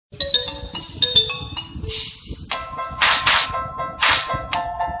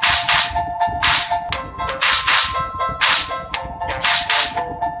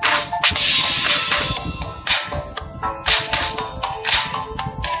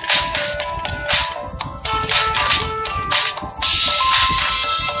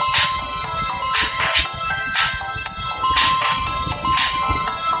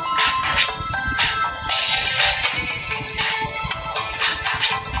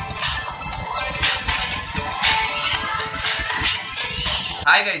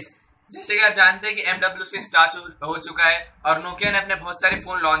Hi guys, जैसे कि आप जानते हैं कि MWC स्टार्ट हो चुका है और नोकिया ने अपने बहुत सारे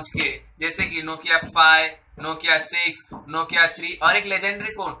फोन लॉन्च किए, जैसे कि नोकिया 5, नोकिया 6, नोकिया 3 और एक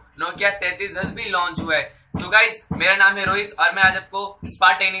लेजेंडरी फोन नोकिया 3310 भी लॉन्च हुआ है। तो गाइस, मेरा नाम है रोहित और मैं आज आपको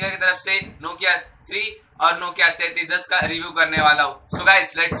स्पार्क टेक्निकल की तरफ से नोकिया 3 और नोकिया 3310 का रिव्यू करने वाला हूँ। So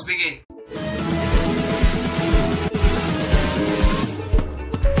guys, let's begin.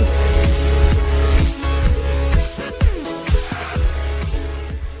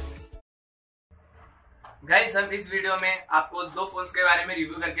 Guys, हम इस वीडियो में आपको दो फोन्स के बारे में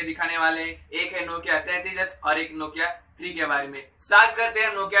रिव्यू करके दिखाने वाले हैं। एक है नोकिया 3310 और एक नोकिया 3 के बारे में। स्टार्ट करते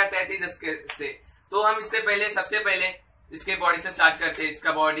हैं नोकिया 3310 से। तो हम सबसे पहले इसके बॉडी से स्टार्ट करते हैं।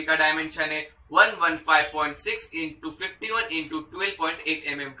 इसका बॉडी का डायमेंशन है 115.6 इंटू 51 इंटू 12.8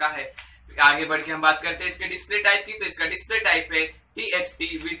 mm का है। आगे बढ़ के हम बात करते हैं इसके डिस्प्ले टाइप की। तो इसका डिस्प्ले टाइप है TFT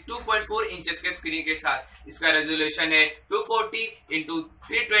विद 2.4 इंचेस के स्क्रीन के साथ। इसका रेजोल्यूशन है 240 इंटू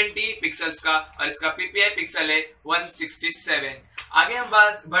 320 पिक्सल्स का और इसका PPI पिक्सल है 167। आगे हम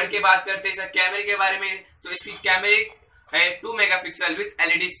बढ़ के बात करते हैं इसका कैमरे के बारे में। तो इसकी कैमरे है 2 मेगापिक्सल विद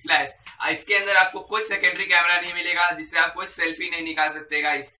LED फ्लैश। इसके अंदर आपको कोई सेकेंडरी कैमरा नहीं मिलेगा जिससे आप कोई सेल्फी नहीं निकाल सकते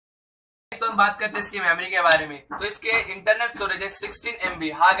गाइस। तो हम बात करते हैं इसकी मेमोरी के बारे में। तो इसके इंटरनल स्टोरेज है 16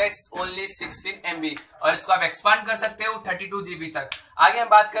 MB। हाँ गाइस, ओनली 16 MB और इसको आप एक्सपांड कर सकते हो 32 GB तक। आगे हम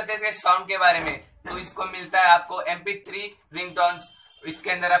बात करते हैं इसके साउंड के बारे में। तो इसको मिलता है आपको MP3 रिंगटोन्स।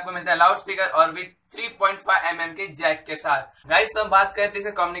 इसके अंदर आपको मिलता है लाउड स्पीकर और विद 3.5 mm के जैक के साथ। गाइस, तो हम बात करते हैं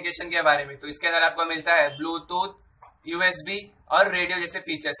इसके कम्युनिकेशन के बारे में। तो इसके अंदर आपको मिलता है ब्लूटूथ, USB और रेडियो जैसे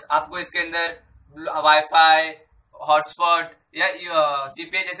फीचर्स। आपको इसके अंदर वाईफाई, हॉटस्पॉट या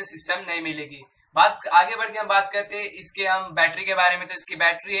GPS जैसे सिस्टम नहीं मिलेगी। आगे बढ़ के हम बात करते हैं इसके हम बैटरी के बारे में। तो इसकी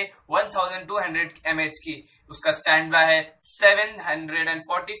बैटरी है 1200 mAh की। उसका स्टैंड बाय है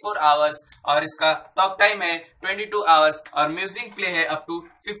 744 आवर्स और इसका टॉक टाइम है 22 आवर्स और म्यूजिक प्ले है अप टू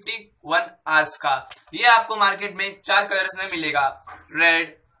 51 आवर्स का। ये आपको मार्केट में 4 कलर्स में मिलेगा,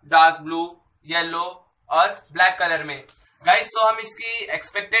 रेड, डार्क ब्लू, येलो और ब्लैक कलर में। गाइस, तो हम इसकी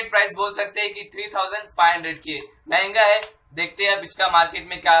एक्सपेक्टेड प्राइस बोल सकते हैं कि 3500 की है। महंगा है, देखते हैं अब इसका मार्केट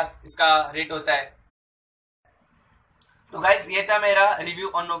में क्या इसका रेट होता है। तो गाइस, ये था मेरा रिव्यू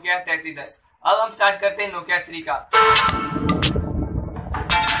ऑन नोकिया 3310। अब हम स्टार्ट करते हैं नोकिया 3 का।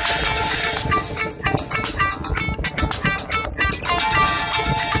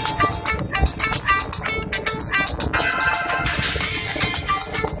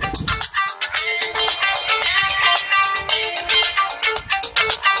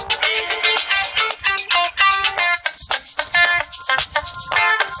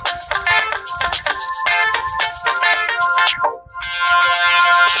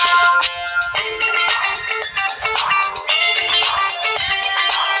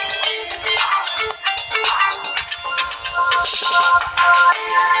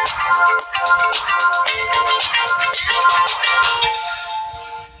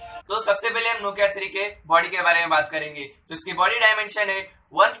 तो सबसे पहले हम नोकिया 3 के बॉडी के बारे में बात करेंगे। तो इसकी बॉडी डायमेंशन है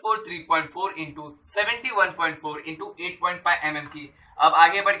 143.4 इंटू 71.4 इंटू 8.5 mm की। अब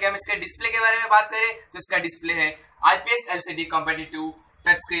आगे बढ़ के हम इसके डिस्प्ले के बारे में बात करें तो इसका डिस्प्ले है IPS LCD competitive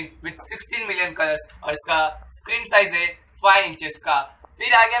touch screen with 16 million colours और इसका स्क्रीन साइज है 5 इंचेस का।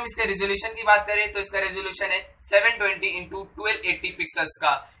 फिर आगे हम इसके रेजोल्यूशन की बात करें तो इसका रेजोल्यूशन है 720 इंटू 1280 पिक्सल्स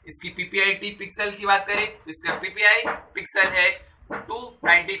का। इसकी PPI पिक्सल की बात करें तो इसका PPI पिक्सल है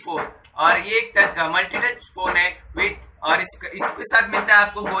 294 और ये एक मल्टी टच फोन है विद और इसके साथ मिलता है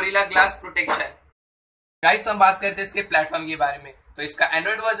आपको गोरिल्ला ग्लास प्रोटेक्शन। गाइस, तो हम बात करते हैं इसके प्लेटफॉर्म के बारे में। तो इसका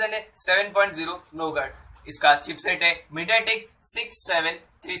एंड्रॉइड वर्जन है 7.0 नोगट। इसका चिपसेट है MediaTek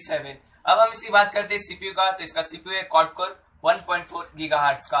 6737। अब हम इसकी बात करते हैं CPU का। तो इसका CPU है क्वाड कोर 1.4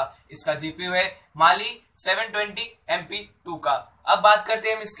 GHz का। इसका GPU है Mali 720 MP2 का। अब बात करते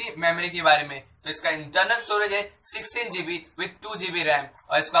हैं हम इसकी मेमोरी के बारे में। तो इसका इंटरनल स्टोरेज है 16 GB विद 2 GB रैम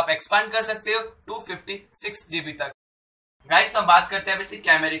और इसको आप एक्सपांड कर सकते हो 256 GB तक। गाइस, तो हम बात करते हैं अब इसकी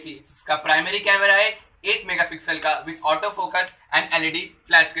कैमरे की। इसका प्राइमरी कैमरा है 8 मेगापिक्सल का with auto focus and LED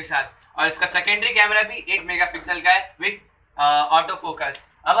flash के साथ और इसका सेकेंडरी कैमरा भी 8 मेगापिक्सल का है विद ऑटो फोकस।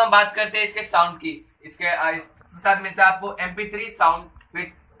 अब हम बात करते हैं इसके साउंड की। इसके साथ मिलता है आपको MP3 sound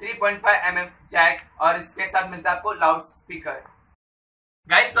with 3.5 mm Jack और इसके साथ मिलता है आपको लाउड स्पीकर।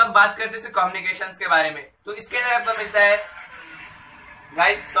 गाइस, तो अब बात करते हैं कम्युनिकेशंस के बारे में। तो इसके अंदर आपको मिलता है,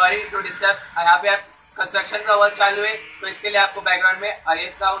 गाइस सॉरी टू डिस्टर्ब, यहाँ पे आप कंस्ट्रक्शन का वर्क चालू है तो इसके लिए आपको बैकग्राउंड में ये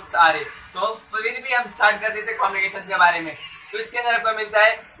साउंड्स आ रहे। तो फिर भी हम स्टार्ट करते हैं कम्युनिकेशंस के बारे में। तो इसके अंदर आपको मिलता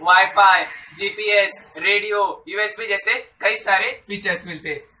है वाईफाई, GPS, रेडियो, USB जैसे कई सारे फीचर्स मिलते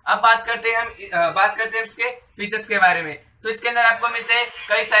हैं। अब बात करते हैं इसके फीचर्स के बारे में। तो इसके अंदर आपको मिलते हैं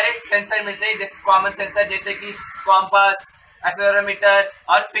कई सारे सेंसर मिलते हैं, जैसे कॉमन सेंसर जैसे कि कॉम्पास, एक्सेलेरोमीटर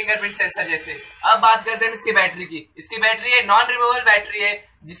और फिंगरप्रिंट सेंसर जैसे। अब बात करते हैं इसकी बैटरी की। इसकी बैटरी है नॉन रिमूवेबल बैटरी है,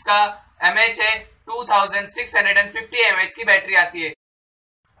 जिसका एमएच है 2650 mAh की बैटरी आती है।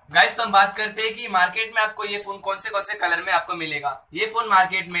 गाइस तो हम बात करते हैं कि मार्केट में आपको ये फोन कौन से कलर में आपको मिलेगा। ये फोन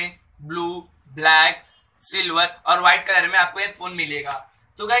मार्केट में ब्लू, ब्लैक, सिल्वर और व्हाइट कलर में आपको ये फोन मिलेगा।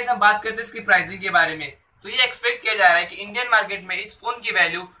 तो गाइस हम बात करते हैं इसकी प्राइसिंग के बारे में। तो ये एक्सपेक्ट किया जा रहा है कि इंडियन मार्केट में इस फोन की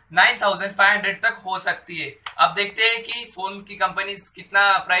वैल्यू 9500 तक हो सकती है। अब देखते हैं कि फोन की कंपनी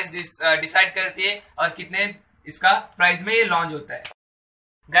कितना प्राइस डिसाइड करती है और कितने इसका प्राइस में ये लॉन्च होता है।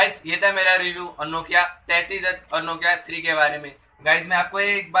 गाइस ये था मेरा रिव्यू और नोकिया 3310 और नोकिया 3 के बारे में। गाइस मैं आपको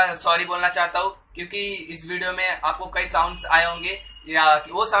एक बार सॉरी बोलना चाहता हूँ, क्योंकि इस वीडियो में आपको कई साउंड्स आए होंगे, या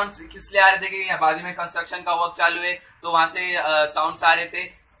वो साउंड्स इसलिए आ रहे थे कि यहाँ बाजू में कंस्ट्रक्शन का वर्क चालू है, तो वहां से साउंड्स आ रहे थे।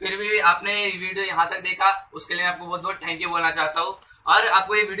 फिर भी आपने वीडियो यहाँ तक देखा, उसके लिए मैं आपको बहुत बहुत थैंक यू बोलना चाहता हूँ। और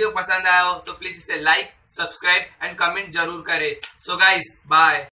आपको ये वीडियो पसंद आया हो तो प्लीज इसे लाइक, सब्सक्राइब एंड कमेंट जरूर करें। So guys bye.